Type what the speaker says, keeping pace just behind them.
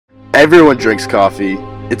Everyone drinks coffee.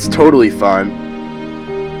 It's totally fine.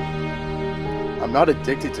 I'm not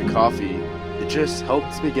addicted to coffee. It just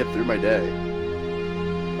helps me get through my day.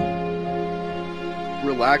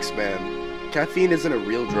 Relax, man. Caffeine isn't a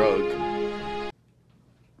real drug.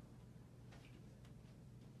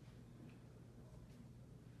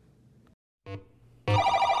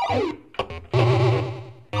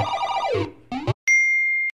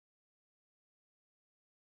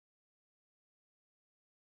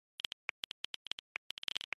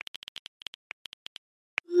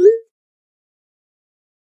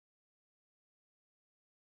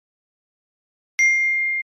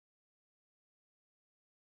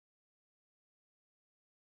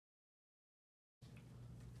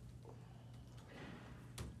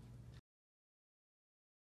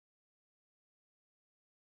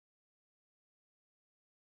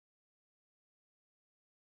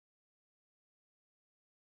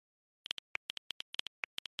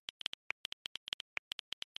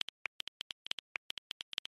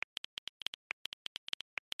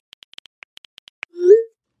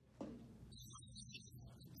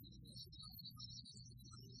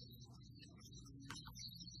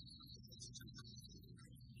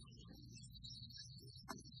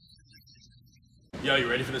 Yo, you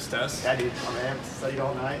ready for this test? Yeah, dude. I'm amped. Studied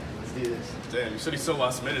all night. Let's do this. Damn, you said he's so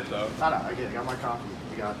last minute though. No, I get it. I got my coffee.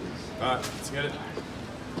 We got this. Alright, let's get it.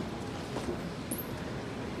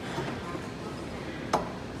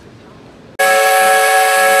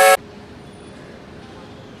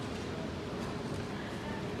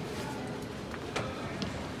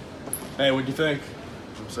 Hey, what'd you think?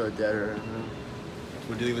 I'm so dead right now.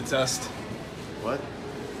 What'd you think of the test? What?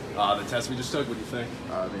 The test we just took, what'd you think?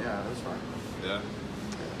 Yeah, that was fine. Yeah.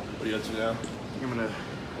 What are you up to now? I think I'm gonna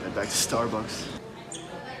head back to Starbucks.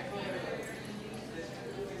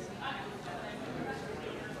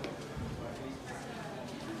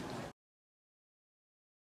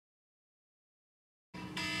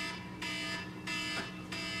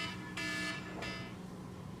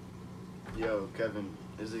 Yo, Kevin,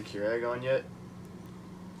 is the Keurig on yet?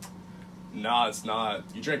 Nah, it's not.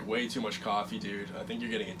 You drink way too much coffee, dude. I think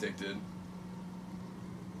you're getting addicted.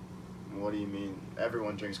 What do you mean?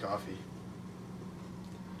 Everyone drinks coffee.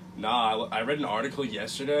 Nah, I read an article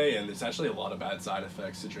yesterday, and there's actually a lot of bad side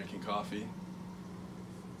effects to drinking coffee.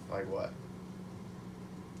 Like what?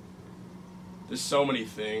 There's so many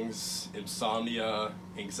things. Insomnia,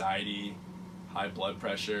 anxiety, high blood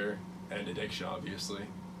pressure, and addiction, obviously.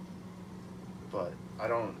 But I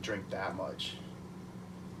don't drink that much.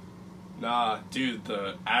 Nah, dude,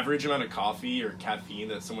 the average amount of coffee or caffeine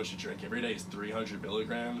that someone should drink every day is 300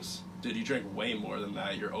 milligrams. Dude, you drink way more than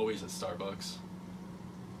that. You're always at Starbucks.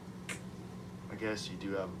 I guess you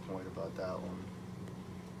do have a point about that one.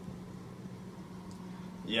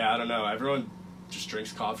 Yeah, I don't know. Everyone just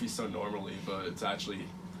drinks coffee so normally, but it's actually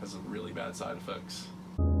has really bad side effects.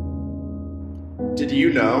 Did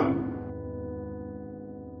you know?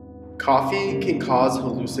 Coffee can cause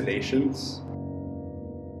hallucinations,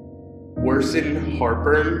 worsen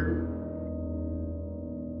heartburn,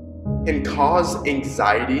 can cause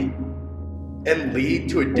anxiety, and lead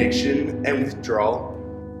to addiction and withdrawal.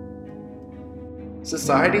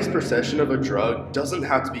 Society's perception of a drug doesn't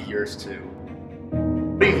have to be yours too.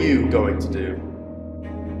 What are you going to do?